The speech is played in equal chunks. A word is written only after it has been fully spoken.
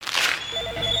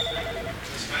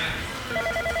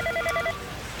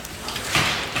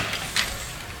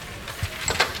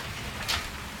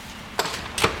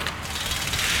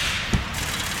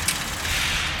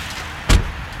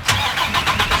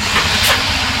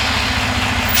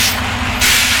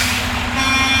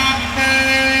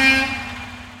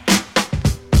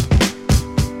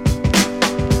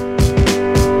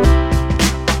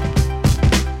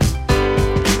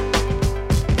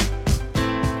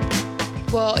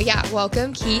yeah,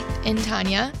 welcome, Keith and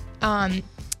Tonya. I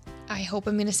hope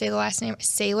I'm going to say the last name.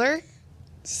 Salyer?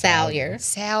 Salyer.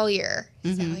 Salyer.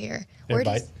 Salyer.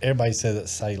 Everybody says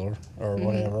it's Salyer or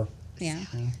whatever. Yeah.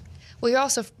 Well, you're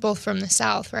also both from the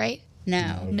South, right?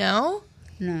 No.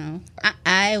 No?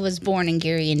 I was born in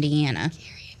Gary, Indiana.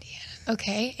 Gary, Indiana.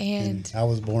 Okay, and I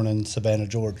was born in Savannah,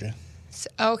 Georgia.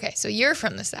 so you're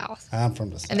from the South. I'm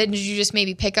from the South. And then did you just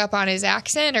maybe pick up on his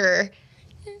accent, or?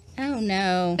 Oh,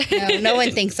 no. No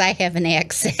one thinks I have an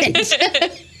accent.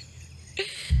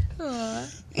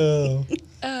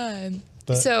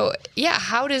 So, yeah,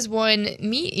 how does one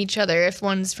meet each other if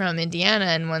one's from Indiana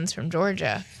and one's from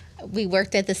Georgia? We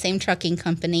worked at the same trucking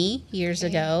company years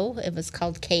ago. It was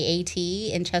called KAT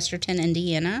in Chesterton,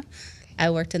 Indiana. I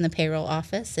worked in the payroll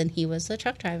office, and he was a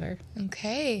truck driver.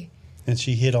 Okay. And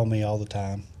she hit on me all the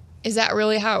time. Is that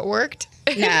really how it worked?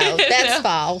 No, that's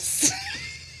false.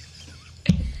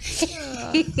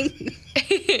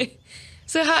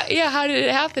 So, how did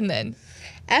it happen then?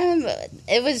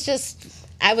 It was just,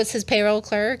 I was his payroll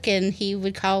clerk, and he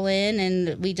would call in,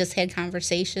 and we just had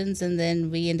conversations, and then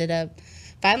we ended up,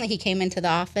 finally he came into the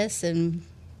office, and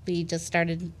we just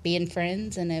started being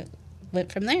friends, and it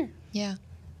went from there. Yeah.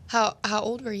 How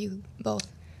old were you both?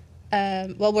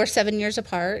 Well, we're 7 years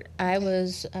apart. I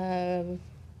was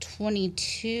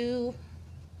 22.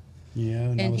 Yeah,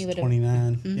 and I And he was would've-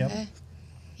 29. Okay. Yep.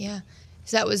 Yeah.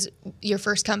 So that was your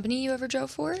first company you ever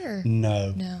drove for? Or?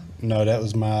 No, that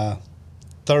was my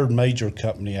third major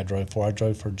company I drove for. I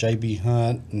drove for J.B.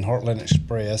 Hunt and Heartland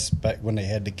Express back when they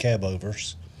had the cab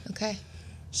overs. Okay.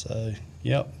 So,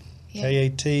 yep. Yeah.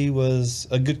 KAT was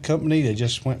a good company. They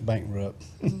just went bankrupt.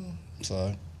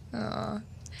 So.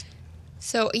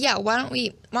 So yeah, why don't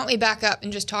we back up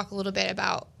and just talk a little bit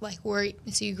about like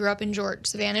so you grew up in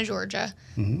Savannah, Georgia.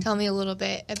 Tell me a little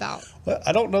bit about. Well,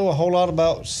 I don't know a whole lot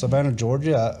about Savannah,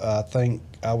 Georgia. I think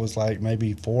I was like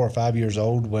maybe 4 or 5 years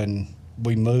old when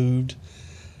we moved.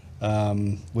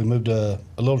 We moved to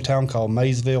a little town called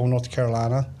Maysville, North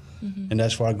Carolina, and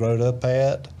that's where I grew up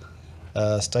at.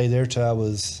 Stayed there till I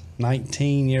was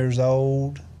 19 years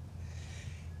old,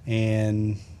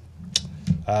 and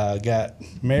I got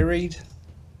married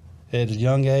at a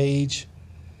young age,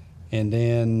 and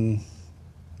then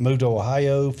moved to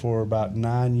Ohio for about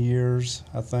 9 years,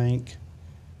 I think.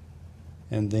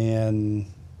 And then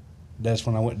that's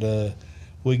when I went to,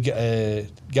 we got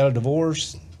a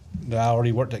divorce. I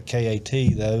already worked at KAT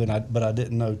though, but I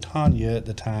didn't know Tonya at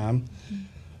the time.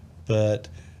 But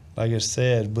like I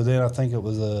said, within I think it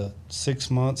was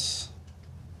 6 months,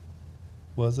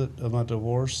 was it, of my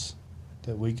divorce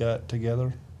that we got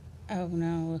together? Oh,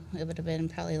 no, it would have been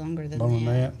probably longer than Longer than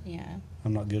that? Yeah.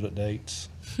 I'm not good at dates.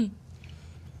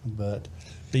 but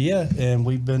yeah, and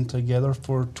we've been together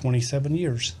for 27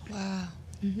 years. Wow.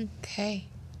 Okay.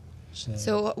 So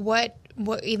So what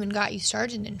even got you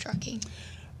started in trucking?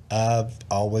 I've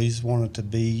always wanted to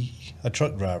be a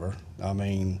truck driver. I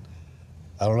mean,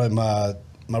 I don't know,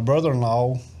 my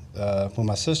brother-in-law, when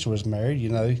my sister was married, you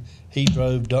know, he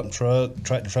drove dump truck,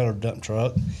 tractor-trailer dump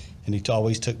truck, and he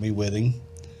always took me with him.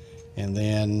 And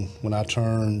then when I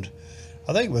turned,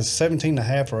 I think it was 17 and a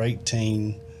half or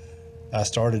 18, I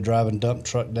started driving dump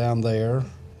truck down there.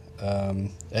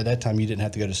 At that time, you didn't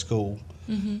have to go to school,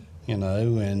 you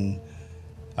know, and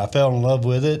I fell in love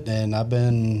with it, and I've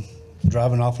been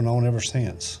driving off and on ever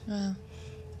since. Wow.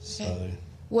 So,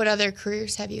 What other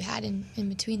careers have you had in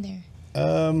between there?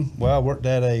 well, I worked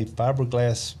at a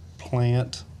fiberglass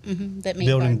plant That made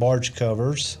building barge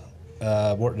covers.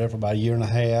 Worked there for about a year and a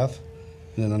half.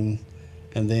 And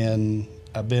then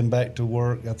I've been back to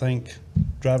work, I think,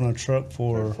 driving a truck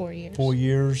for 4 years. 4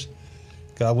 years.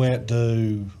 I went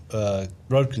to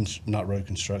not road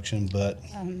construction, but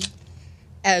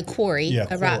a quarry, yeah,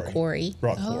 a rock quarry.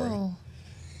 rock quarry. Oh.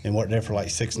 And worked there for like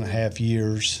 6.5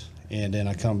 years. And then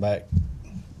I come back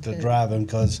to driving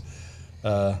because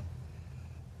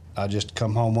I just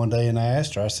come home one day and I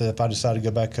asked her, I said, if I decide to go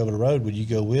back over the road, would you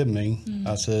go with me?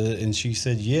 I said, and she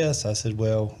said, yes. I said,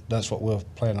 well, that's what we'll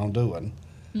plan on doing.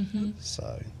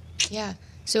 So. Yeah.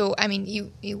 So, I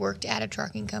mean, you worked at a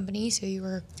trucking company, so you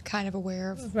were kind of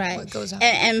aware of what goes on.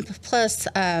 And plus,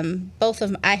 both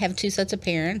of them, I have 2 sets of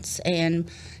parents,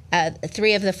 and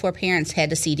 3 of the 4 parents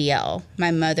had a CDL.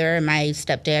 My mother and my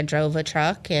stepdad drove a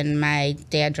truck, and my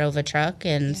dad drove a truck,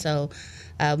 and so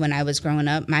when I was growing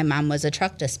up, my mom was a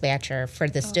truck dispatcher for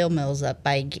the steel mills up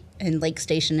in Lake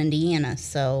Station, Indiana.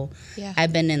 So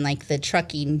I've been in like the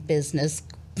trucking business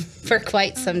for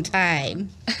quite some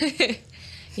time.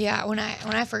 Yeah, when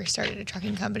I first started a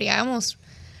trucking company, I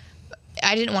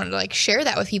didn't want to like share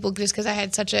that with people just because I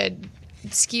had such a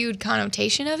skewed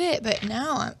connotation of it. But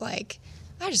now I'm like,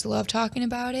 I just love talking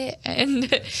about it.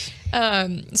 And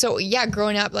so, yeah,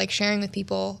 growing up, like sharing with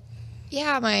people,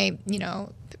 yeah, my,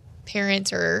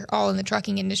 parents are all in the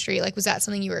trucking industry. Like, was that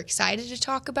something you were excited to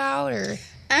talk about, or?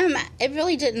 It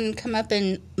really didn't come up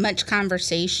in much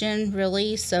conversation,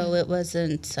 really. So it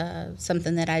wasn't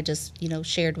something that I just,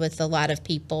 shared with a lot of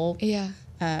people. Yeah.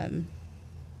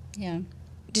 Yeah.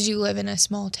 Did you live in a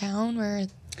small town where?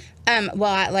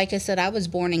 Well, like I said, I was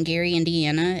born in Gary,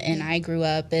 Indiana, and I grew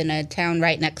up in a town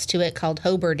right next to it called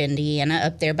Hobart, Indiana,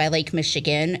 up there by Lake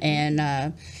Michigan. And,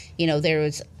 there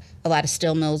was a lot of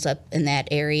steel mills up in that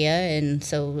area. And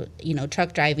so,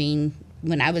 truck driving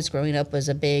when I was growing up was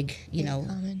a big,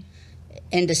 common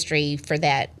industry for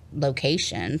that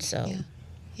location. So,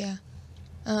 yeah.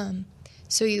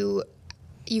 So you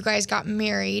guys got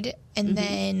married, and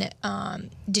then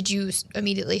did you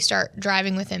immediately start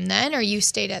driving with him then, or you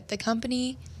stayed at the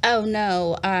company? Oh,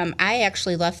 no. I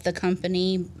actually left the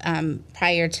company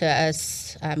prior to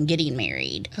us getting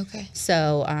married. Okay.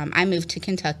 So I moved to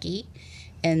Kentucky,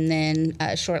 and then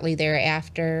shortly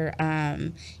thereafter,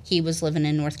 he was living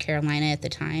in North Carolina at the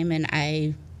time, and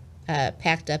I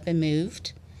packed up and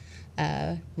moved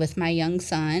with my young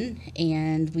son,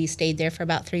 and we stayed there for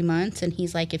about 3 months. And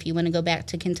he's like, if you want to go back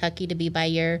to Kentucky to be by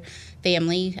your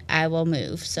family, I will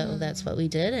move. So that's what we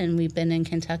did, and we've been in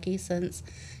Kentucky since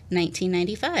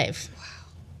 1995. Wow.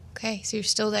 Okay, so you're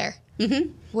still there.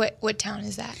 Mm-hmm. What town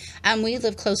is that? We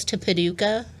live close to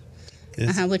Paducah,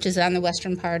 which is on the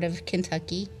western part of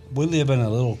Kentucky. We live in a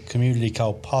little community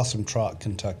called Possum Trot,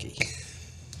 Kentucky.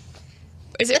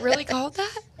 Is it really called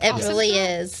that? It really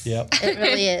is. Yep. It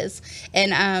really is.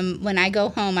 And when I go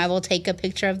home, I will take a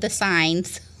picture of the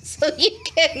signs so you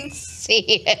can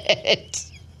see it.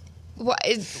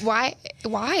 Why?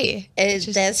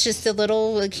 That's just a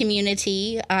little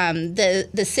community.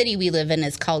 The city we live in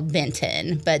is called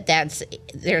Benton, but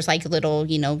there's like little,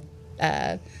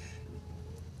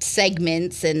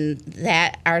 segments, and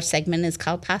that our segment is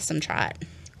called Possum Trot.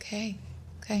 Okay.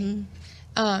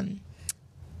 Mm-hmm.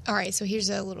 All right, so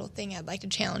here's a little thing I'd like to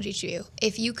challenge each of you.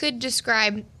 If you could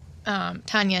describe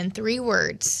Tonya in 3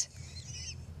 words.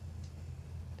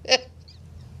 Be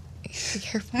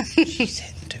careful. She's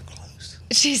sitting too close.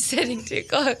 She's sitting too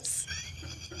close.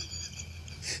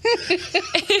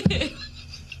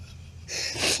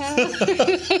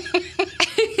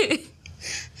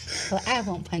 Well, I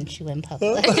won't punch you in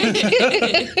public.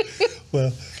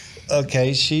 Well,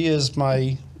 okay, she is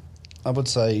I would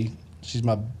say she's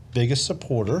my biggest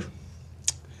supporter.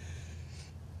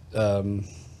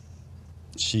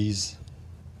 She's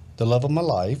the love of my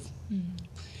life,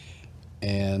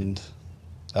 and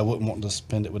I wouldn't want to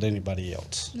spend it with anybody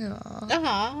else.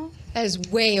 Aww. That is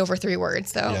way over 3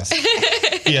 words, though. Yes.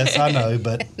 Yes, I know,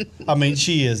 but I mean,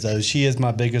 she is, though. She is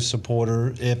my biggest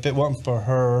supporter. If it wasn't for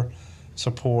her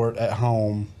support at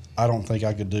home, I don't think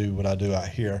I could do what I do out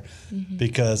here,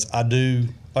 because I do,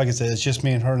 like I said, it's just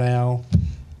me and her now.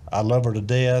 I love her to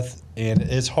death, and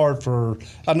it's hard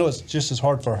I know it's just as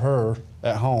hard for her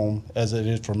at home as it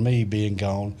is for me being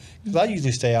gone, because I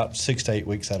usually stay out 6 to 8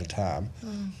 weeks at a time.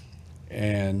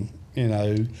 And,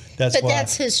 But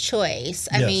that's his choice.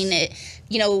 I Yes. mean,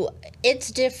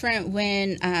 it's different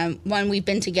when we've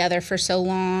been together for so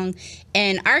long,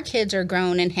 and our kids are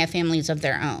grown and have families of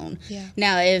their own. Yeah.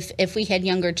 Now, if we had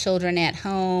younger children at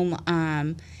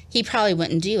home, he probably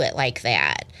wouldn't do it like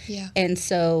that. Yeah. And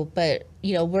so, but,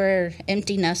 we're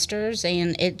empty nesters,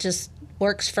 and it just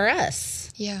works for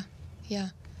us. Yeah.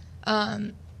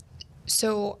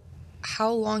 So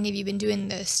how long have you been doing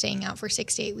this, staying out for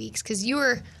 6 to 8 weeks? Because you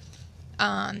were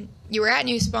at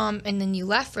Nussbaum, and then you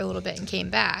left for a little bit and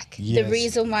came back. Yes. The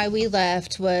reason why we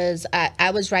left was I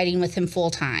was riding with him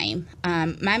full time.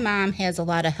 My mom has a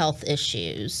lot of health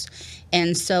issues.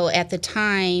 And so at the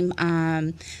time,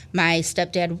 my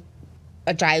stepdad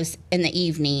drives in the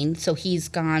evening. So he's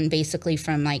gone basically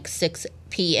from like 6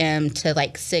 p.m. to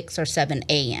like 6 or 7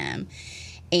 a.m.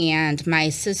 And my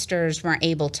sisters weren't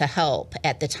able to help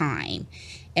at the time.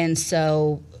 And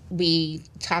so we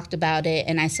talked about it,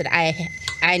 and I said,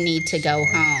 I need to go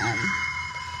home.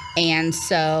 And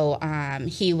so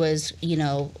he was,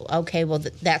 okay, well,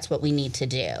 that's what we need to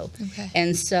do. Okay.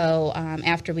 And so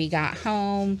after we got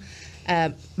home,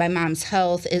 my mom's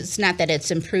health, it's not that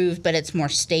it's improved, but it's more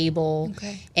stable.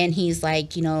 Okay. And he's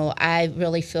like, I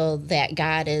really feel that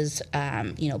God is,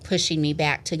 pushing me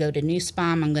back to go to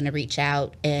Nussbaum. I'm going to reach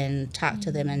out and talk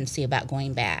to them and see about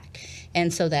going back.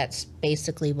 And so that's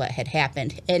basically what had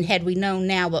happened. And had we known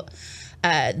now what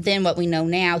we know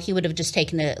now, he would have just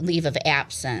taken a leave of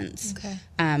absence. Okay.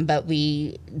 But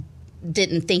we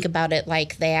didn't think about it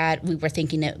like that. We were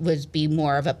thinking it would be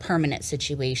more of a permanent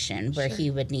situation where he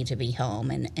would need to be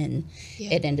home, and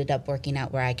it ended up working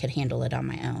out where I could handle it on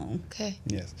my own. Okay.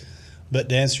 Yes. But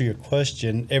to answer your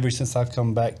question, ever since I've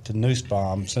come back to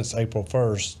Nussbaum, since February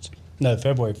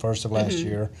 1st of last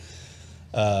year,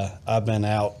 I've been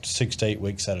out 6 to 8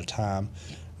 weeks at a time.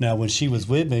 Now, when she was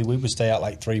with me, we would stay out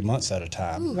like 3 months at a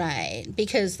time. Right.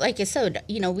 Because, like I said,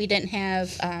 we didn't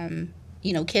have,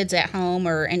 kids at home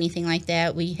or anything like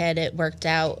that. We had it worked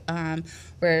out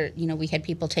where, we had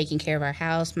people taking care of our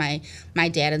house. My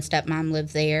dad and stepmom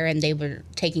lived there, and they were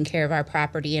taking care of our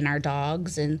property and our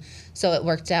dogs. And so it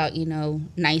worked out,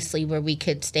 nicely where we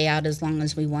could stay out as long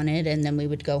as we wanted, and then we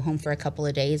would go home for a couple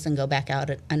of days and go back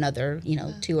out another,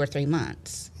 2 or 3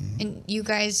 months. And you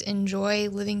guys enjoy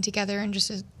living together in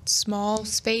just a small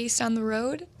space on the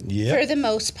road? Yeah. For the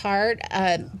most part,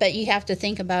 but you have to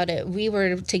think about it. We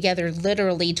were together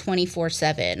literally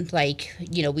 24/7. Like,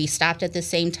 we stopped at the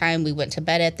same time. We went to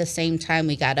bed at the same time.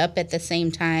 We got up at the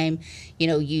same time.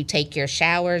 You take your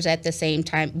showers at the same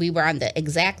time. We were on the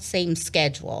exact same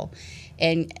schedule.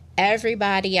 And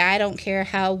everybody, I don't care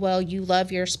how well you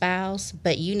love your spouse,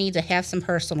 but you need to have some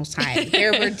personal time.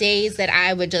 There were days that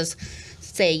I would just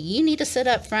say, you need to sit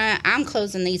up front. I'm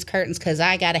closing these curtains because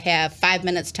I got to have 5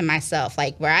 minutes to myself,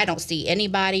 like where I don't see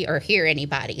anybody or hear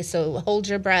anybody. So hold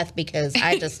your breath because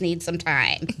I just need some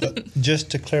time. But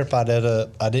just to clarify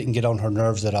that, I didn't get on her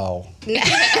nerves at all.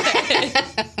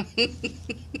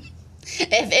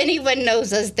 If anyone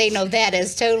knows us, they know that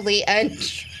is totally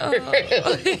untrue.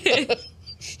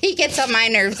 He gets on my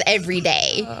nerves every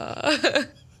day.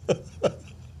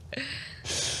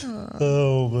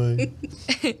 Oh, man.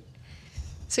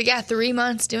 So yeah, 3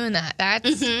 months doing that.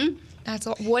 That's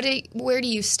all. Where do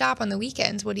you stop on the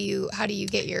weekends? How do you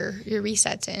get your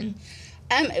resets in?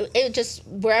 It just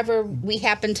wherever we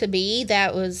happened to be.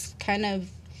 That was kind of,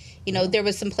 there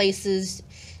was some places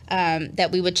that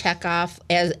we would check off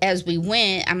as we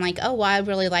went. I'm like, oh, well, I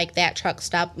really like that truck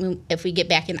stop. If we get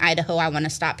back in Idaho, I want to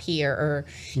stop here, or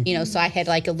So I had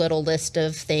like a little list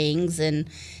of things, and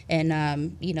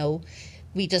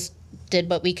we just did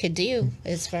what we could do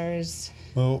as far as.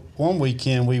 Well, one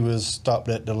weekend we was stopped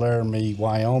at the Laramie,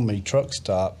 Wyoming truck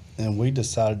stop, and we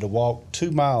decided to walk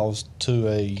 2 miles to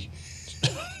a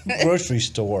grocery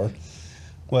store.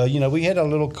 Well, we had a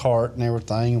little cart and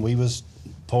everything, and we was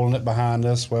pulling it behind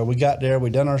us. Well, we got there,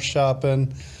 we done our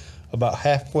shopping. About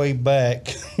halfway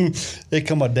back, it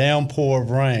come a downpour of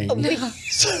rain.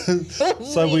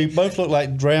 So we both looked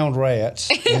like drowned rats,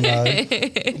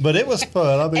 But it was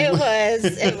fun. I mean,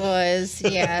 it was,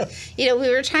 yeah. We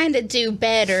were trying to do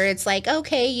better. It's like,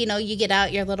 okay, you get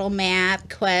out your little map,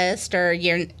 Quest, or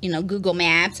your, Google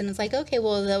Maps, and it's like, okay,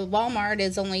 well, the Walmart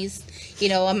is only,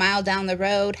 a mile down the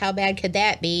road. How bad could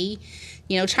that be?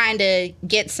 Trying to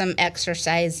get some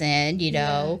exercise in,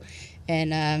 Yeah.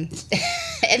 And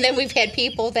and then we've had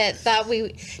people that thought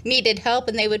we needed help,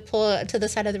 and they would pull to the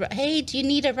side of the road. Hey, do you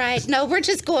need a ride? No, we're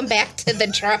just going back to the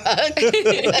truck.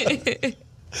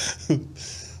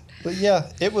 But yeah,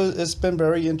 it's been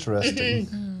very interesting,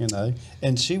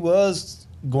 And she was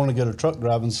going to go to truck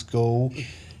driving school.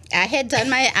 I had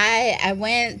done I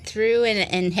went through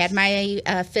and had my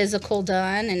physical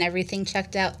done and everything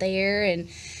checked out there, and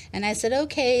I said,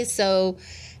 okay, so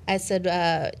I said,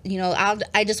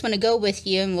 I just want to go with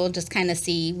you, and we'll just kind of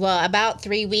see. Well, about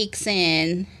 3 weeks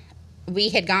in, we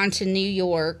had gone to New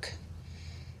York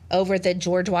over the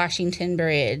George Washington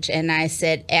Bridge, and I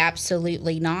said,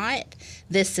 absolutely not.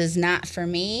 This is not for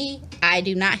me. I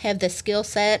do not have the skill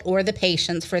set or the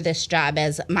patience for this job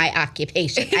as my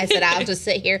occupation. I said, I'll just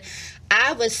sit here.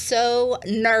 I was so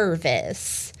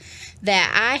nervous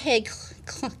that I had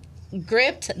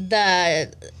gripped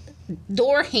the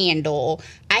door handle.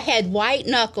 I had white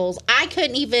knuckles. I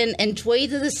couldn't even enjoy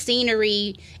the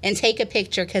scenery and take a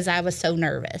picture because I was so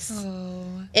nervous.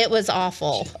 Oh. It was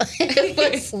awful. It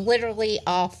was literally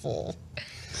awful.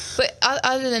 But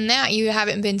other than that, you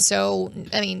haven't been so.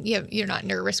 I mean, you're not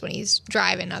nervous when he's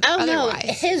driving. Oh otherwise.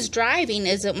 no, his driving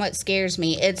isn't what scares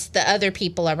me. It's the other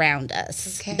people around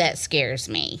us that scares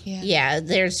me. Yeah,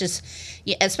 there's just,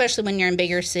 especially when you're in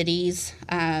bigger cities.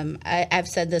 I've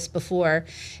said this before.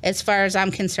 As far as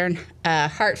I'm concerned,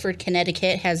 Hartford,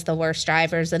 Connecticut has the worst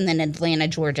drivers, and then Atlanta,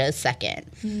 Georgia is second.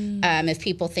 If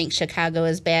people think Chicago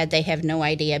is bad, they have no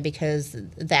idea, because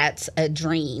that's a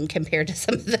dream compared to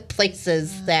some of the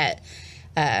places that.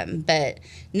 But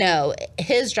no,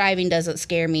 his driving doesn't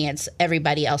scare me. It's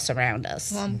everybody else around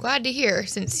us. Well, I'm glad to hear,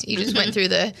 since you just went through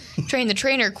the train the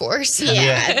trainer course.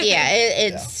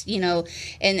 It's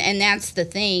and that's the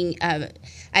thing.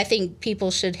 I think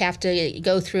people should have to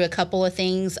go through a couple of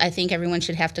things. I think everyone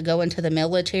should have to go into the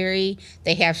military.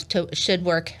 They should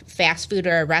work fast food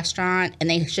or a restaurant, and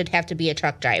they should have to be a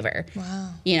truck driver. Wow.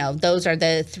 You know, those are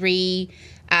the 3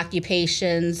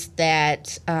 occupations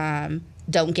that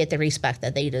don't get the respect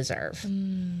that they deserve.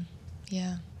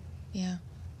 Yeah. Yeah.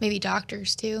 Maybe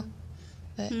doctors too.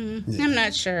 But I'm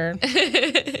not sure.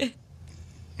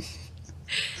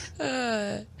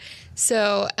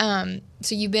 So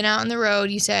you've been out on the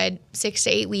road. You said 6 to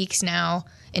 8 weeks now,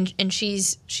 and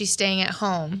she's staying at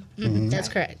home. That's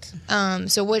correct.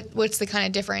 So what's the kind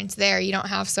of difference there? You don't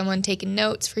have someone taking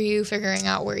notes for you, figuring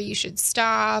out where you should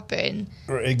stop, and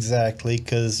Exactly,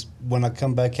 because when I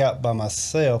come back out by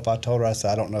myself, I told her, I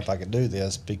said, I don't know if I could do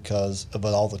this because of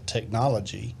all the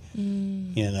technology,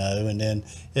 you know. And then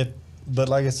but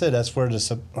like I said, that's where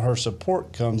her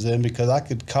support comes in, because I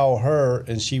could call her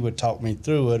and she would talk me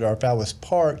through it. Or if I was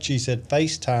parked, she said,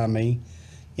 FaceTime me,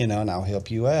 you know, and I'll help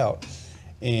you out.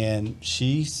 And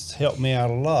she's helped me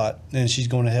out a lot, and she's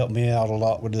going to help me out a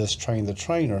lot with this train the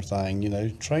trainer thing, you know,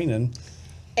 training.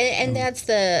 And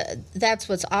that's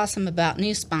what's awesome about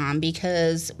Nussbaum,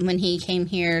 because when he came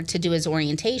here to do his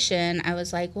orientation, I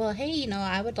was like, well, hey, you know,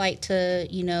 I would like to,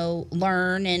 you know,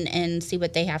 learn and see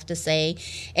what they have to say.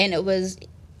 And it was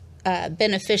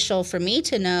beneficial for me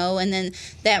to know, and then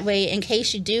that way, in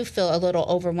case you do feel a little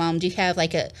overwhelmed, you have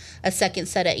like a second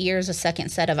set of ears, a second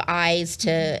set of eyes to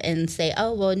and say,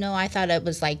 oh, well, no, I thought it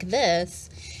was like this.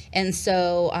 And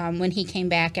so when he came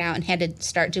back out and had to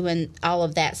start doing all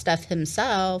of that stuff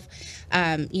himself,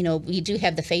 you know, we do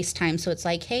have the FaceTime. So it's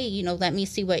like, hey, you know, let me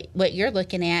see what you're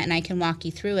looking at, and I can walk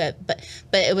you through it. But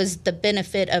it was the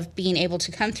benefit of being able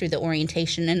to come through the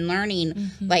orientation and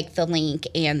learning like the link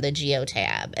and the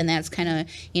geotab. And that's kind of,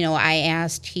 you know, I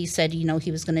asked, he said, you know,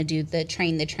 he was going to do the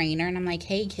train the trainer. And I'm like,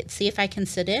 hey, see if I can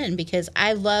sit in, because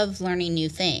I love learning new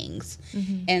things.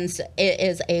 And so it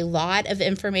is a lot of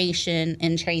information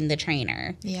in train the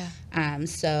trainer. yeah.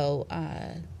 So,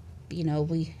 you know,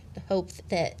 we hope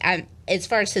that as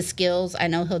far as his skills, I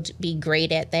know he'll be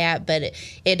great at that, but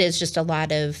it is just a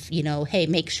lot of, you know, hey,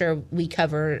 make sure we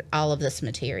cover all of this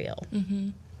material.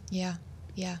 Yeah.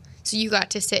 Yeah. So you got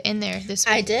to sit in there this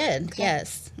week? I did,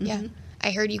 yes. Yeah. I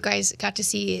heard you guys got to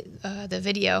see the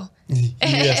video.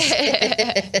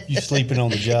 Yes. You sleeping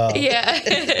on the job. Yeah.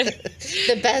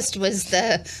 The best was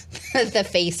the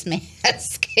face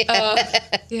mask.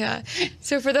 Yeah.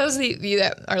 So for those of you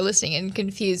that are listening and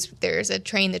confused, there's a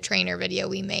train the trainer video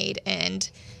we made, and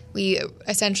we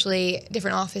essentially,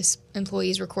 different office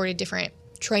employees recorded different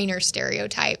trainer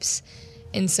stereotypes.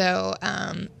 And so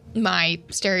my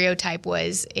stereotype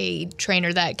was a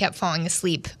trainer that kept falling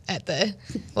asleep at the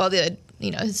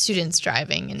students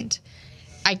driving, and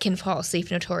I can fall asleep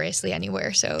notoriously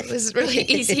anywhere, so it was really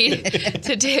easy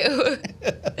to do.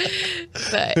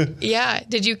 But yeah,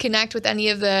 did you connect with any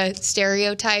of the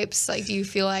stereotypes? Like, do you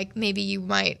feel like maybe you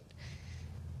might?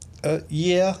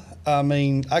 Yeah, I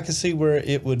mean, I could see where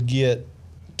it would get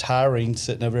tiring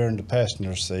sitting over there in the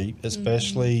passenger seat,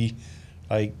 especially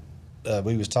like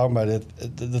we was talking about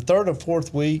it. The third or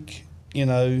fourth week, you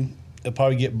know, it'll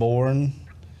probably get boring.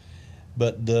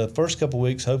 But the first couple of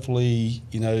weeks, hopefully,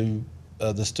 you know,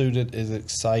 the student is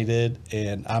excited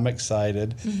and I'm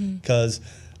excited because,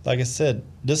 like I said,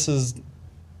 this is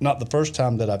not the first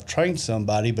time that I've trained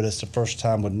somebody, but it's the first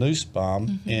time with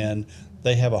Nussbaum, and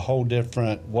they have a whole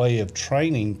different way of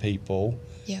training people.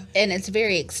 Yeah. And it's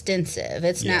very extensive.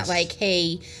 It's not like,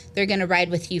 hey, they're going to ride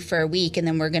with you for a week and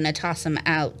then we're going to toss them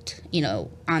out, you know,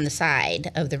 on the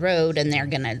side of the road and they're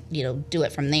going to, you know, do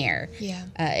it from there. Yeah.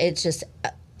 It's just,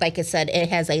 like I said, it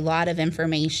has a lot of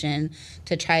information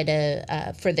to try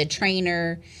to, for the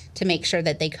trainer to make sure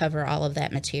that they cover all of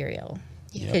that material.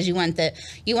 Because you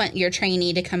want your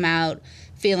trainee to come out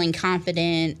feeling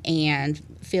confident and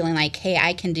feeling like, hey,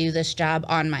 I can do this job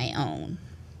on my own.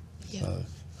 Yeah.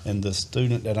 And the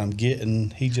student that I'm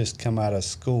getting, he just come out of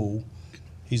school.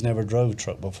 He's never drove a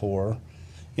truck before,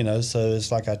 you know, so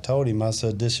it's like I told him, I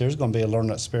said, this here's going to be a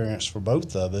learning experience for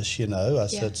both of us, you know. I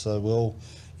said, so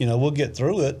we'll get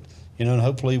through it, you know, and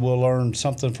hopefully we'll learn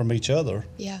something from each other.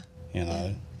 Yeah. You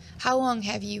know. How long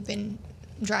have you been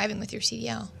driving with your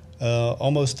CDL?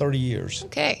 Almost 30 years.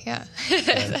 Okay, yeah.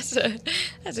 That's a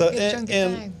good chunk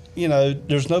of time. You know,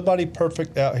 there's nobody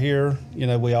perfect out here. You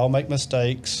know, we all make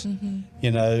mistakes,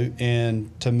 you know,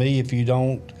 and to me, if you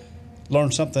don't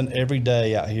learn something every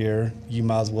day out here, you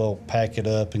might as well pack it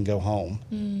up and go home,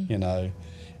 you know.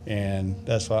 And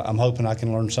that's why I'm hoping I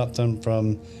can learn something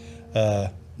from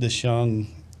this young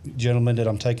gentleman that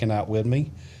I'm taking out with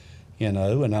me, you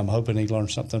know, and I'm hoping he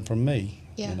learns something from me,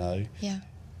 you know. Yeah.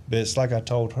 But it's like I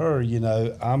told her, you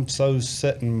know, I'm so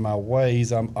set in my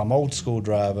ways. I'm old school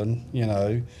driving, you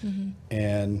know,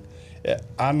 and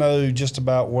I know just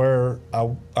about where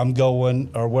I'm going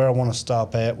or where I want to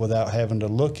stop at without having to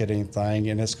look at anything.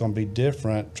 And it's going to be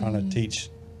different trying to teach,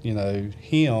 you know,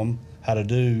 him how to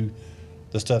do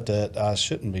the stuff that I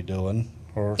shouldn't be doing,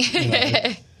 or, you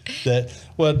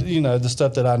know, the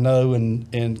stuff that I know,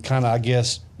 and kind of, I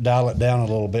guess, dial it down a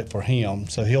little bit for him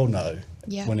so he'll know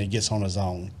when he gets on his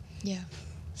own. Yeah.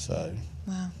 So.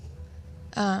 Wow.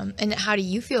 And how do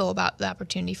you feel about the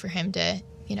opportunity for him to,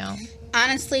 you know?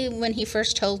 Honestly, when he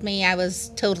first told me, I was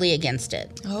totally against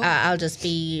it. Oh. I'll just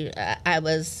be,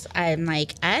 I'm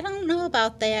like, I don't know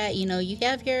about that. You know, you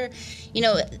have your, you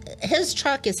know, his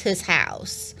truck is his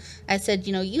house. I said,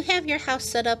 you know, you have your house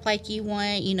set up like you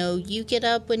want. You know, you get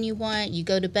up when you want. You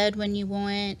go to bed when you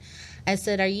want. I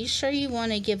said, are you sure you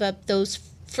want to give up those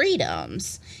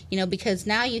freedoms? You know, because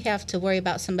now you have to worry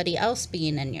about somebody else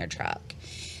being in your truck.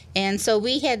 And so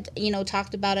we had, you know,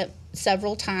 talked about it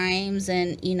several times,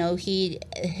 and, you know, he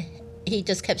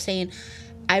just kept saying,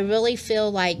 I really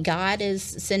feel like God is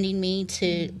sending me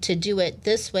to do it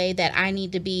this way, that I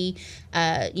need to be,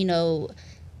 you know,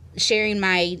 sharing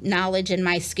my knowledge and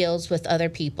my skills with other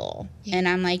people. Yeah. And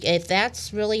I'm like, if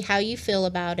that's really how you feel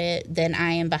about it, then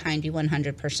I am behind you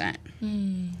 100%.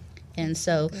 And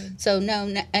so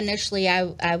no, initially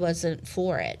I wasn't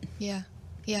for it. Yeah.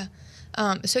 Yeah.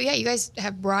 So yeah, you guys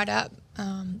have brought up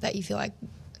that you feel like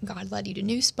God led you to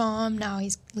New Spawn. Now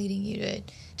He's leading you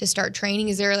to start training.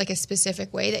 Is there like a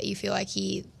specific way that you feel like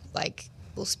He like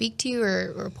will speak to you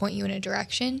or point you in a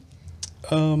direction?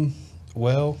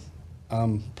 Well,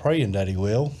 I'm praying that He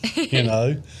will. You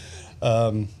know,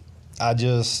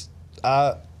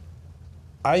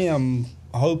 I am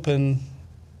hoping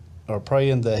or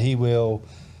praying that He will.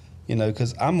 You know,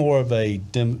 because I'm more of a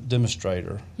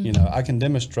demonstrator. You know, I can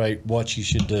demonstrate what you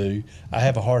should do. I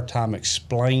have a hard time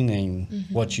explaining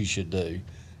what you should do.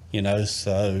 You know,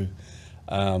 so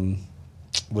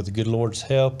with the good Lord's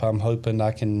help, I'm hoping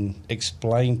I can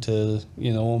explain to,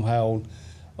 you know, them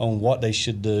on what they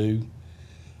should do.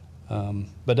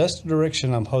 But that's the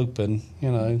direction I'm hoping.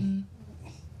 You know,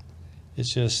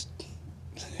 it's just,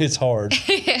 it's hard.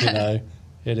 You know,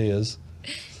 it is.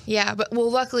 Yeah, but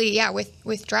well, luckily, yeah,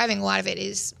 with driving, a lot of it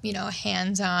is, you know, a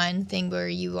hands-on thing where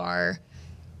you are,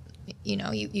 you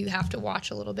know, you have to watch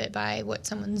a little bit by what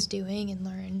someone's doing and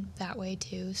learn that way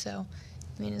too. So,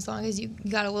 I mean, as long as you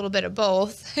got a little bit of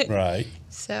both. Right.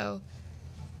 So.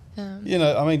 You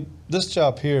know, I mean, this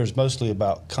job here is mostly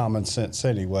about common sense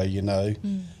anyway, you know.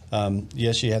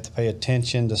 Yes, you have to pay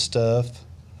attention to stuff,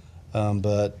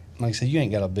 but like I said, you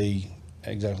ain't got to be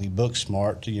exactly book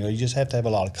smart. You know, you just have to have a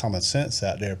lot of common sense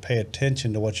out there. Pay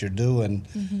attention to what you're doing.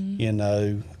 You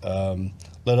know,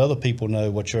 let other people know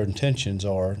what your intentions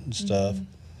are and stuff,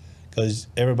 because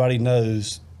everybody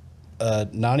knows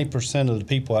 90% of the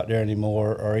people out there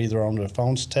anymore are either on their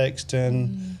phones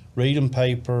texting, reading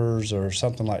papers, or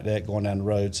something like that going down the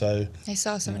road. So I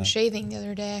saw someone shaving the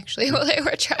other day actually while they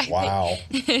were driving. Wow.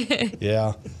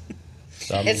 Yeah.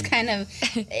 So, I mean, it's kind of,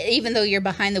 even though you're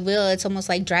behind the wheel, it's almost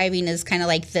like driving is kind of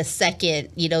like the second,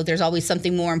 you know, there's always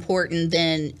something more important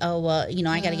than, oh, well, you know,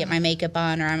 I got to get my makeup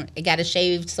on, or I got to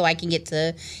shave so I can get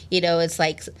to, you know, it's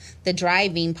like the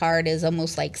driving part is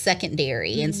almost like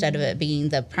secondary instead of it being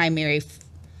the primary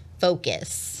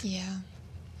focus. Yeah.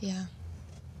 Yeah.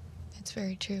 That's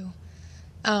very true.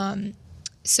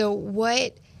 So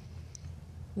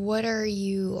what are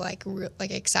you like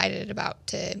excited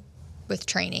about with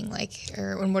training,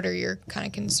 and what are your kind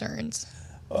of concerns?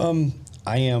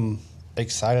 I am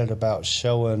excited about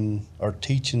showing or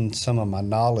teaching some of my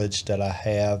knowledge that I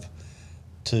have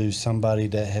to somebody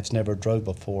that has never drove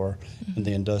before in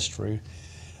the industry.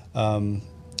 The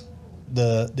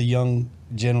young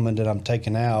gentleman that I'm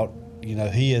taking out, you know,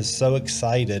 he is so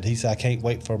excited. He said, I can't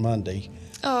wait for Monday.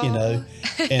 Oh. You know,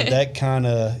 and that kind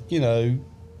of, you know,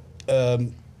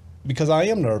 because I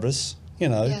am nervous, you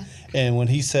know. Yeah. And when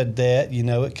he said that, you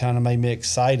know, it kind of made me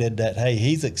excited that, hey,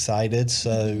 he's excited.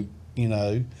 So, you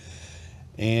know,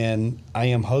 and I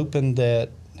am hoping that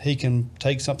he can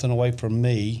take something away from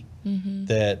me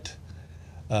that,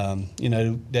 you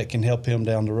know, that can help him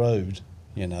down the road,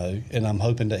 you know. And I'm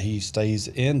hoping that he stays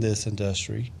in this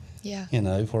industry, you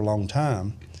know, for a long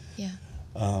time. Yeah.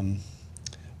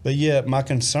 But, yeah, my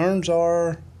concerns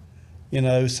are, you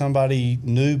know, somebody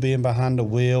new being behind the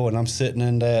wheel and I'm sitting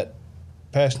in that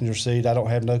passenger seat. I don't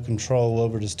have no control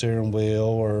over the steering wheel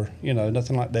or, you know,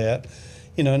 nothing like that.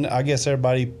 You know, and I guess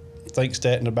everybody thinks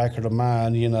that in the back of their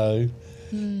mind, you know.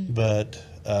 But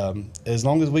as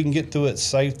long as we can get through it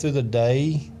safe through the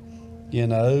day, you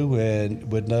know,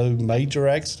 and with no major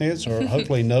accidents or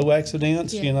hopefully no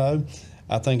accidents, Yeah. you know,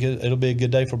 I think it'll be a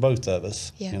good day for both of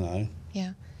us, Yeah. you know.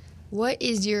 Yeah. What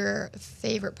is your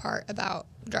favorite part about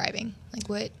driving?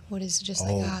 Like, what is just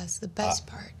it's the best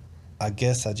part? I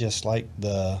guess I just like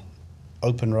the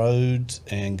open roads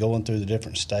and going through the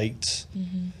different states.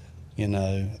 You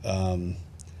know,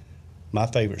 my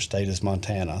favorite state is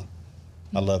Montana.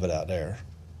 I love it out there.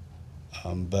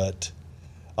 But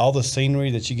all the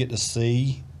scenery that you get to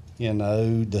see, you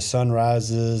know, the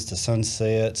sunrises, the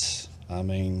sunsets, I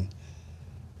mean,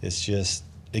 it's just,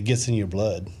 it gets in your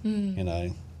blood, you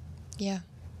know. Yeah.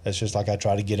 It's just like I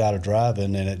try to get out of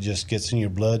driving and it just gets in your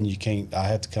blood and you can't, I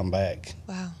have to come back.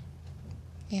 Wow.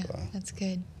 Yeah, that's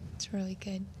good. It's really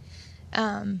good.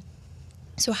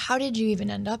 So how did you even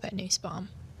end up at Nussbaum?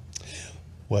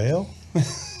 Well,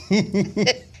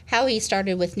 How he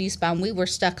started with Nussbaum, we were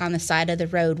stuck on the side of the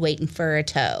road waiting for a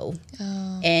tow.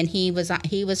 Oh. And he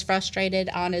was frustrated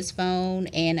on his phone,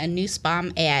 and a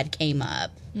Nussbaum ad came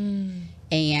up.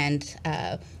 And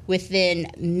within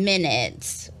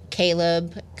minutes,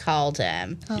 Caleb called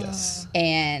him. yes.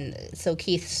 And so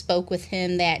Keith spoke with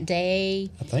him that day.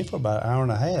 I think for about an hour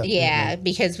and a half. Yeah, didn't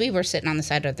because we were sitting on the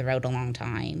side of the road a long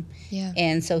time. Yeah.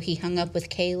 And so he hung up with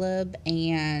Caleb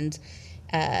and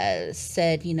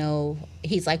said, you know,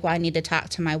 he's like, well, I need to talk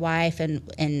to my wife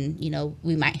and you know,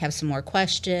 we might have some more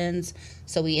questions.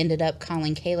 So we ended up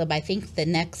calling Caleb, I think the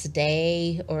next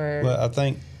day or. Well, I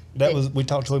think that was, we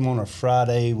talked to him on a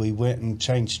Friday. We went and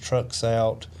changed trucks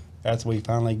out after we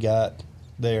finally got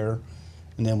there.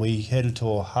 And then we headed to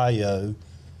Ohio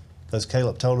because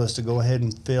Caleb told us to go ahead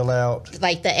and fill out.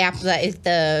 like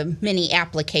the mini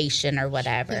application or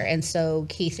whatever. And so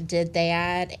Keith did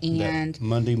that, and That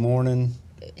Monday morning,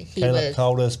 he Caleb was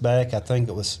called us back. I think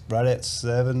it was right at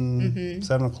 7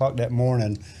 o'clock that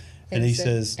morning. And he And so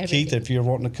says, everything- Keith, if you're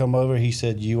wanting to come over, he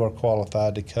said, you are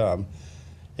qualified to come.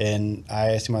 And I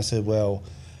asked him, I said, well,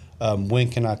 when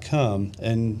can I come?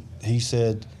 And he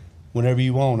said, whenever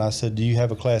you want. I said, do you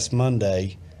have a class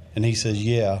Monday? And he says,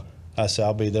 yeah. I said,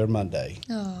 I'll be there Monday.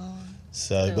 Oh.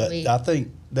 So, but I think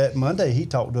that Monday he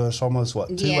talked to us almost,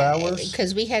 2 hours?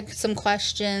 Because we had some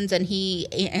questions, and he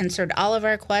answered all of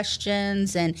our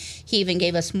questions, and he even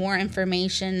gave us more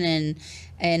information,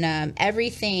 and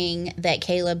everything that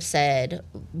Caleb said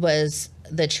was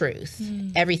the truth.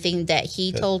 Everything that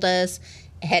he told us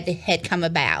had come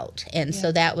about, and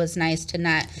so that was nice to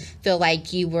not feel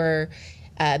like you were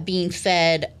being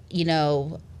fed, you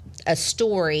know, a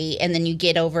story, and then you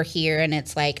get over here and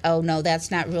it's like, oh no,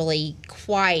 that's not really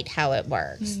quite how it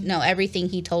works. No, everything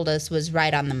he told us was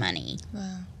right on the money.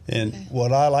 Wow. And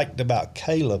what I liked about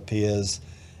Caleb is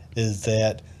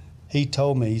that he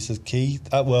told me, he says, Keith,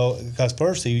 well, because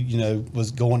first he, you know, was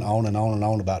going on and on and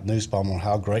on about Nussbaum and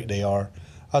how great they are.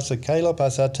 I said, Caleb, I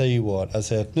said, I tell you what, I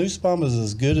said, if Nussbaum is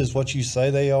as good as what you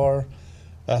say they are,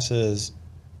 I says,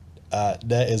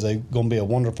 that is going to be a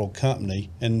wonderful company.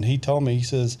 And he told me, he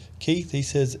says, Keith, he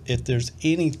says, if there's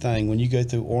anything when you go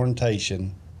through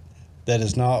orientation that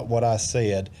is not what I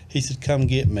said, he said, come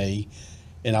get me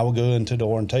and I will go into the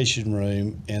orientation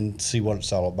room and see what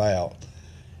it's all about.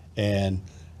 And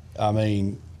I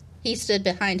mean, He stood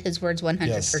behind his words 100%.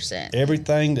 yes,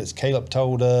 everything that's Caleb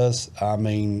told us, I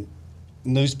mean,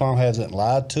 Nussbaum hasn't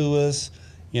lied to us,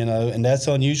 you know, and that's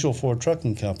unusual for a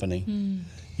trucking company.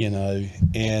 You know,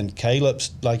 and Caleb,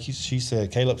 like she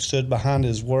said, Caleb stood behind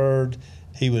his word.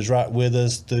 He was right with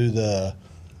us through the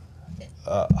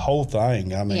whole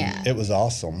thing. I mean, Yeah. it was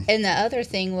awesome. And the other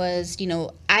thing was, you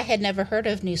know, I had never heard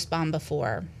of Nussbaum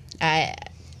before.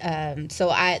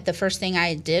 The first thing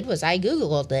I did was I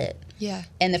Googled it. Yeah.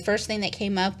 And the first thing that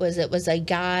came up was it was a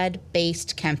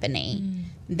God-based company.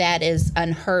 That is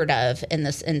unheard of in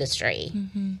this industry.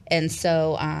 And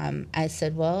so I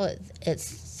said, well, it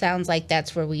sounds like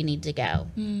that's where we need to go.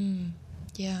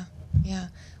 Yeah. Yeah.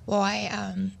 Well,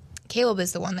 Caleb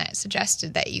is the one that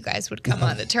suggested that you guys would come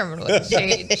on the terminal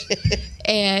exchange.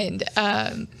 And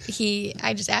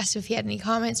I just asked if he had any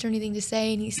comments or anything to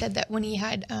say. And he said that when he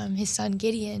had his son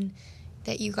Gideon,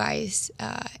 that you guys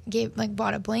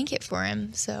bought a blanket for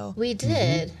him. So We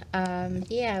did.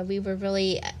 Yeah, we were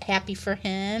really happy for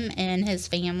him and his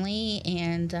family.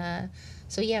 And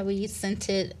so, yeah, we sent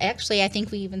it. Actually, I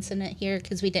think we even sent it here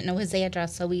because we didn't know his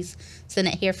address. So we sent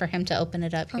it here for him to open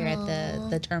it up here at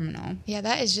the terminal. yeah,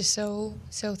 that is just so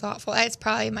thoughtful. That's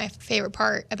probably my favorite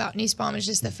part about Nussbaum is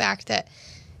just the fact that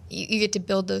you get to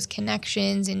build those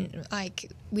connections, and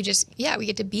we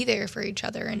get to be there for each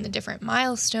other and the different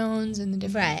milestones and the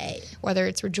different, Right. whether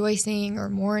it's rejoicing or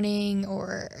mourning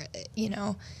or,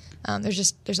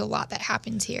 there's a lot that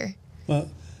happens here. Well,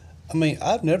 I mean,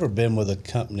 I've never been with a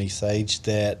company, Sage,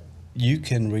 that you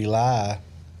can rely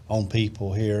on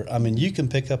people here. I mean, you can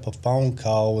pick up a phone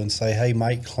call and say, "Hey,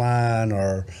 Mike Klein,"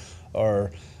 or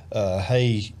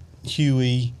 "Hey,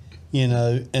 Huey,"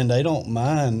 and they don't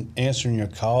mind answering your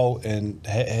call and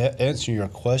answering your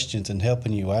questions and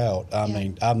helping you out. I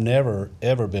mean, I've never,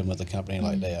 ever been with a company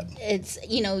like that. It's,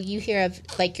 you hear of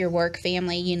like your work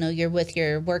family, you're with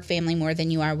your work family more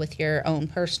than you are with your own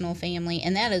personal family.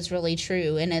 And that is really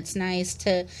true. And it's nice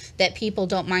that people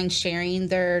don't mind sharing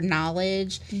their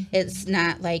knowledge. Mm-hmm. It's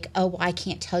not like, oh, well, I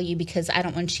can't tell you because I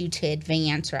don't want you to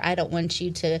advance, or I don't want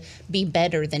you to be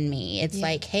better than me. It's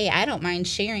like, hey, I don't mind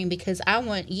sharing because I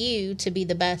want you to be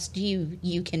the best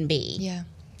you can be.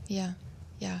 Yeah.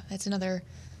 That's another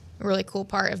really cool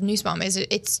part of Nussbaum is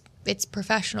it's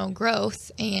professional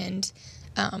growth, and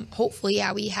hopefully,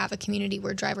 we have a community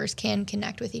where drivers can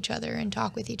connect with each other and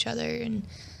talk with each other. And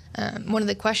one of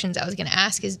the questions I was going to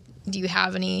ask is, do you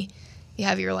have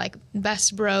your like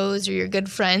best bros or your good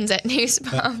friends at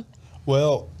Nussbaum?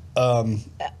 Well,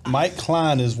 Mike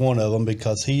Klein is one of them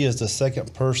because he is the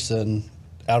second person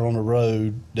out on the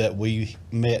road that we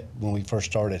met when we first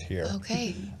started here.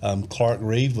 Okay. Clark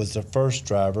Reeve was the first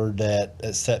driver that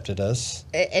accepted us.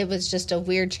 It was just a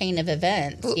weird chain of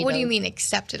events. What do you mean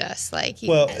accepted us? Like, he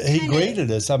greeted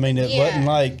us. I mean, it wasn't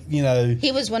like,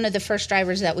 He was one of the first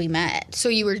drivers that we met. So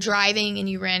you were driving and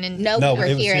you ran in? No, we were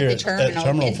here at the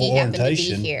terminal and he happened to be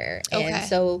orientation. here. Okay. And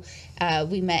so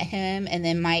we met him, and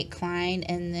then Mike Klein,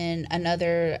 and then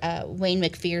another Wayne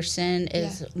McPherson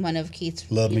is one of Keith's.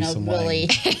 Love me some really, Wayne.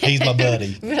 He's my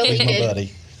buddy. Really He's my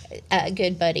buddy.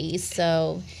 Good buddies.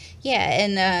 So,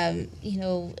 and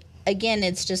again,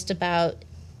 it's just about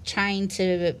trying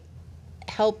to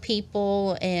help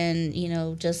people and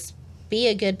just be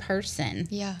a good person.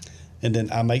 Yeah. And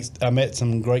then I met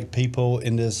some great people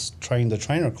in this train the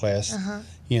trainer class.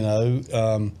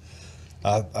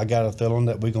 I got a feeling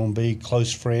that we're going to be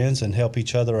close friends and help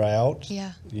each other out.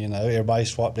 Yeah. Everybody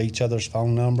swapped each other's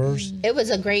phone numbers. It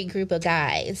was a great group of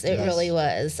guys. It really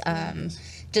was.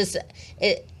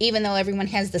 Even though everyone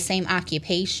has the same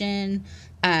occupation,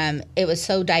 it was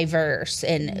so diverse,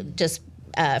 and just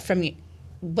from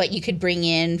what you could bring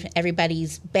in,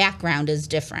 everybody's background is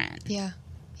different. Yeah.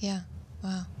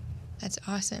 Wow. That's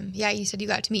awesome. Yeah, you said you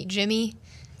got to meet Jimmy.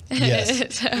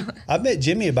 Yes. I met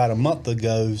Jimmy about a month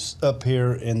ago up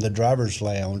here in the driver's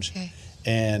lounge. Okay.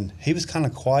 And he was kind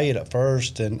of quiet at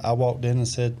first, and I walked in and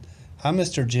said, "Hi,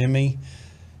 Mr. Jimmy,"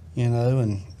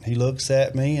 and he looks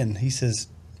at me and he says,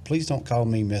 "Please don't call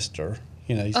me Mr."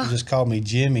 He said, "Just call me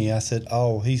Jimmy." I said,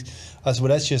 "Oh, I said, well,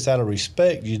 that's just out of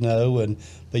respect,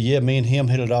 but yeah, me and him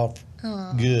hit it off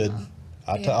good.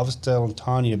 I was telling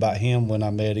Tonya about him when I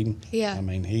met him. Yeah. I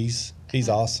mean, he's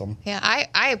awesome. Yeah,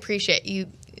 I appreciate you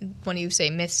when you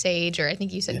say Miss Sage, or I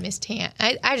think you said Miss Tant.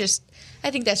 I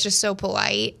think that's just so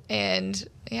polite, and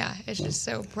it's just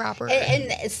so proper. And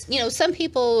it's, some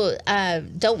people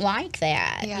don't like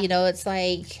that. Yeah. It's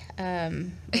like,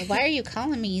 why are you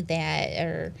calling me that?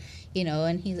 Or,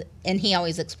 and he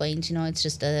always explains, it's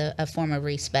just a form of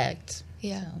respect.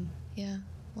 Yeah. So. Yeah.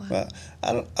 Wow. Well,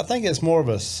 I think it's more of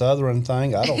a Southern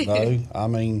thing. I don't know. I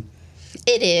mean,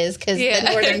 it is, because the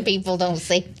Northern people don't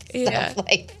say stuff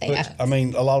like that. Which, I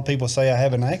mean, a lot of people say I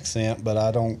have an accent, but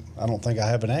I don't think I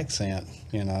have an accent.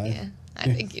 Yeah, I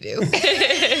think you do.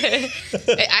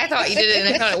 I thought you did it,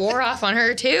 and I thought it wore off on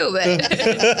her too. But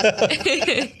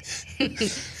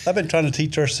I've been trying to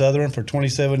teach her Southern for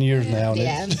 27 years now.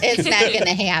 And it's not going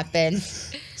to happen.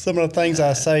 Some of the things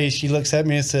I say, she looks at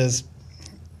me and says,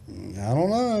 "I don't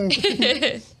know."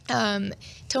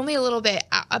 Tell me a little bit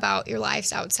about your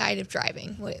lives outside of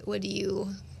driving. What do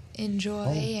you enjoy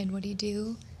and what do you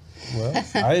do? Well,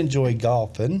 I enjoy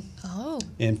golfing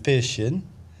and fishing.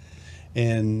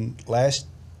 And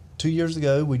 2 years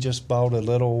ago, we just bought a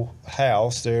little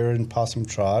house there in Possum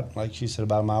Trot, like she said,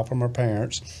 about a mile from our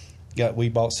parents. We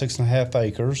bought 6.5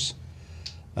 acres.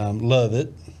 Love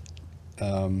it.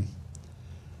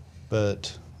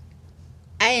 But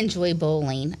I enjoy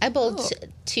bowling. I bowl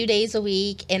 2 days a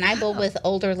week, and I bowl with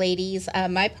older ladies.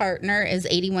 My partner is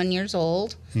 81 years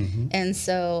old, and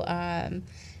so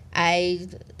I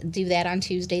do that on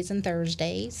Tuesdays and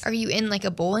Thursdays. Are you in like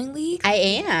a bowling league? I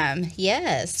am,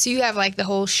 yes. So you have like the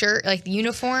whole shirt, like the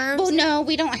uniforms? Well, no,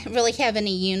 we don't really have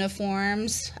any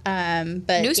uniforms. But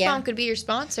Nussbaum could be your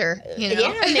sponsor.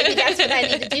 Yeah, maybe that's what I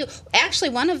need to do. Actually,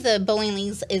 one of the bowling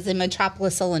leagues is in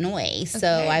Metropolis, Illinois.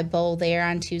 So I bowl there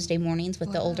on Tuesday mornings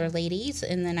with the older ladies,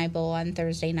 and then I bowl on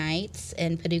Thursday nights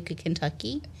in Paducah,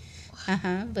 Kentucky.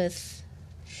 With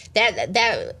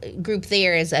That group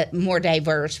there is more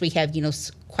diverse. We have,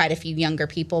 quite a few younger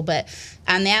people, but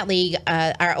on that league,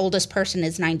 our oldest person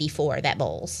is 94 that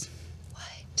bowls.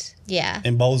 What? Yeah.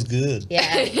 And bowls good.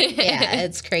 Yeah. Yeah,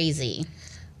 it's crazy.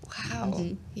 Wow.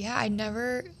 Mm-hmm. Yeah, I've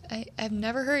never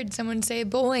heard someone say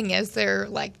bowling as their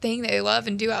like thing they love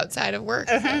and do outside of work.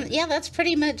 Uh-huh. Yeah, that's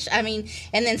pretty much. I mean,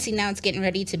 and then see now it's getting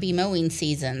ready to be mowing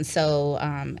season, so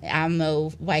I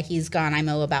mow while he's gone. I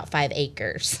mow about 5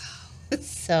 acres.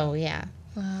 So yeah.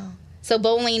 Wow. So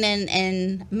bowling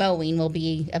and mowing will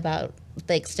be about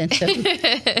the extent of.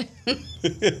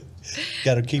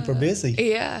 Got to keep her busy.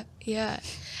 Yeah, yeah.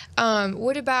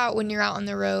 What about when you're out on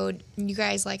the road? You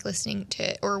guys like listening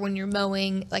to, or when you're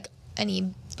mowing, like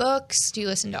any books? Do you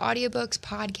listen to audiobooks,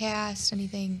 podcasts,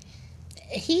 anything?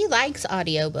 He likes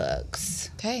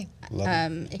audiobooks. Okay.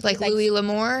 Like Louis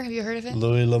L'Amour. Have you heard of it?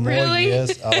 Louis L'Amour, Really?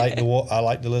 yes. I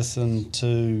like to listen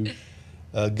to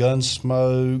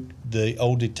Gunsmoke, the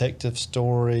old detective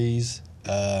stories.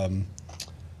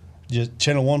 Just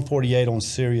Channel 148 on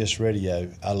Sirius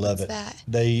Radio. I love What's it. that?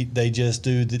 They just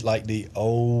do the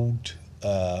old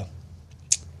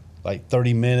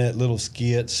 30-minute little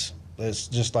skits. It's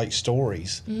just like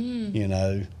stories,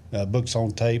 books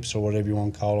on tapes or whatever you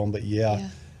want to call them. But yeah.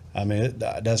 I mean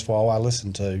that's all I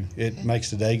listen to. It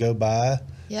makes the day go by.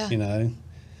 Yeah.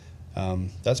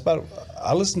 That's about.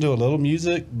 I listen to a little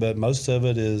music, but most of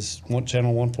it is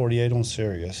Channel 148 on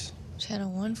Sirius. Channel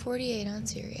 148 on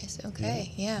Sirius.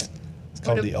 Okay, yeah. It's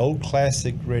called the Old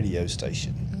Classic Radio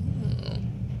Station.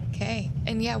 Okay,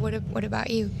 and yeah, what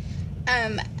about you?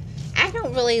 I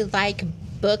don't really like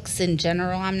books in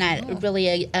general. I'm not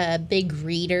really a big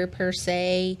reader per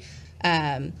se,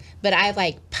 but I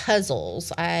like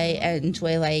puzzles. I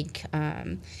enjoy like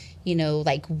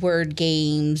word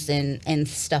games and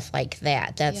stuff like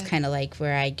that. That's kind of like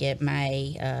where I get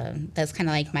my, that's kind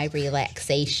of like my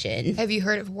relaxation. Have you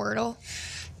heard of Wordle?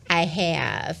 I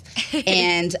have.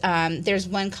 And there's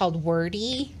one called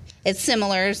Wordy. It's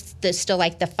similar. There's still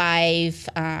like the 5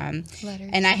 letters.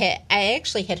 And I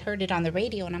actually had heard it on the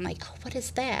radio, and I'm like, oh, what is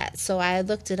that? So I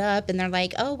looked it up, and they're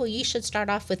like, oh, well, you should start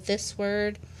off with this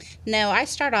word. No, I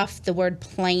start off the word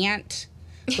plant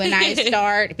when I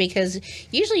start, because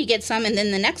usually you get some, and then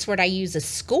the next word I use a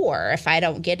score if I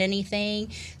don't get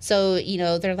anything. So,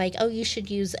 they're like, oh, you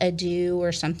should use a do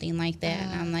or something like that.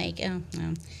 And I'm like, oh,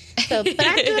 no. So, but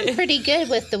I'm doing pretty good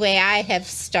with the way I have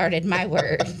started my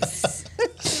words.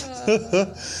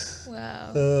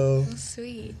 Wow.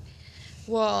 Sweet.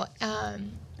 Well, I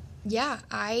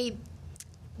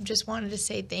just wanted to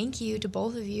say thank you to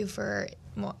both of you for,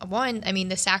 one, I mean,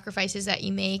 the sacrifices that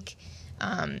you make,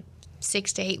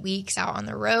 6 to 8 weeks out on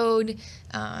the road,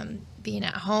 being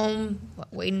at home,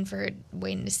 waiting to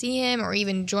see him, or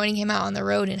even joining him out on the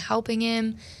road and helping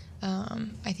him.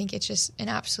 I think it's just an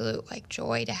absolute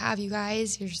joy to have you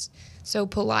guys. You're just so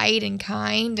polite and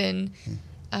kind, and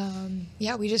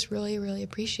we just really, really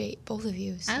appreciate both of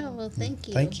you. So. Oh, well, thank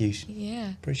you. Thank you.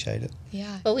 Yeah. Appreciate it.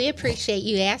 Yeah. Well, we appreciate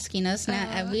you asking us.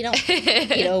 We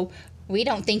don't, we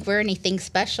don't think we're anything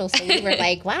special, so we were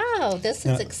like, wow, this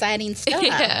is exciting stuff.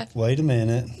 Yeah. Wait a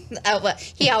minute. Oh, well,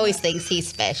 he always thinks he's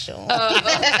special.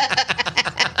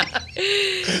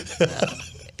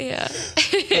 Yeah.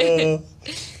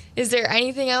 Is there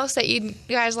anything else that you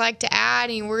guys like to add?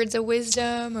 Any words of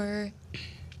wisdom or?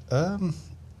 I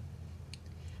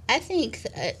think,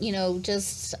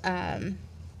 just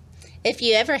if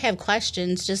you ever have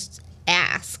questions, just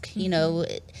ask.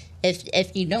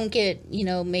 If you don't get,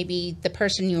 maybe the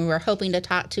person you were hoping to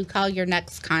talk to, call your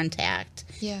next contact.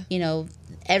 Yeah.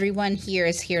 Everyone here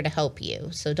is here to help you,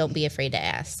 so don't be afraid to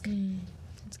ask.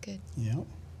 That's good. Yep.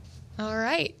 All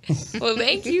right. Well,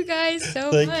 thank you guys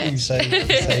so much. Thank you,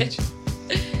 Sage.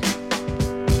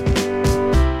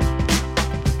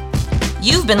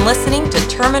 You've been listening to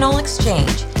Terminal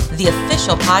Exchange, the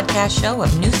official podcast show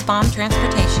of New Spam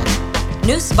Transportation.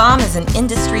 New Spam is an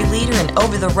industry leader in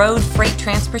over-the-road freight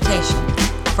transportation.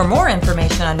 For more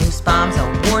information on New Spam's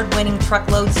award-winning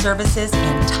truckload services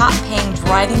and top-paying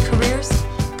driving careers,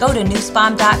 go to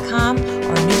newspam.com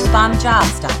or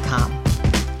newspamjobs.com.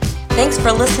 Thanks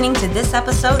for listening to this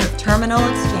episode of Terminal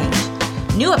Exchange.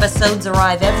 New episodes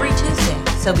arrive every Tuesday,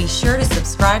 so be sure to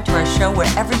subscribe to our show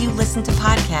wherever you listen to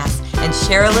podcasts and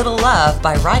share a little love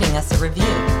by writing us a review.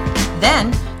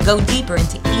 Then, go deeper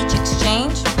into each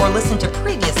exchange or listen to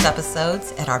previous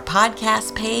episodes at our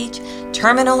podcast page,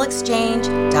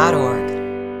 terminalexchange.org.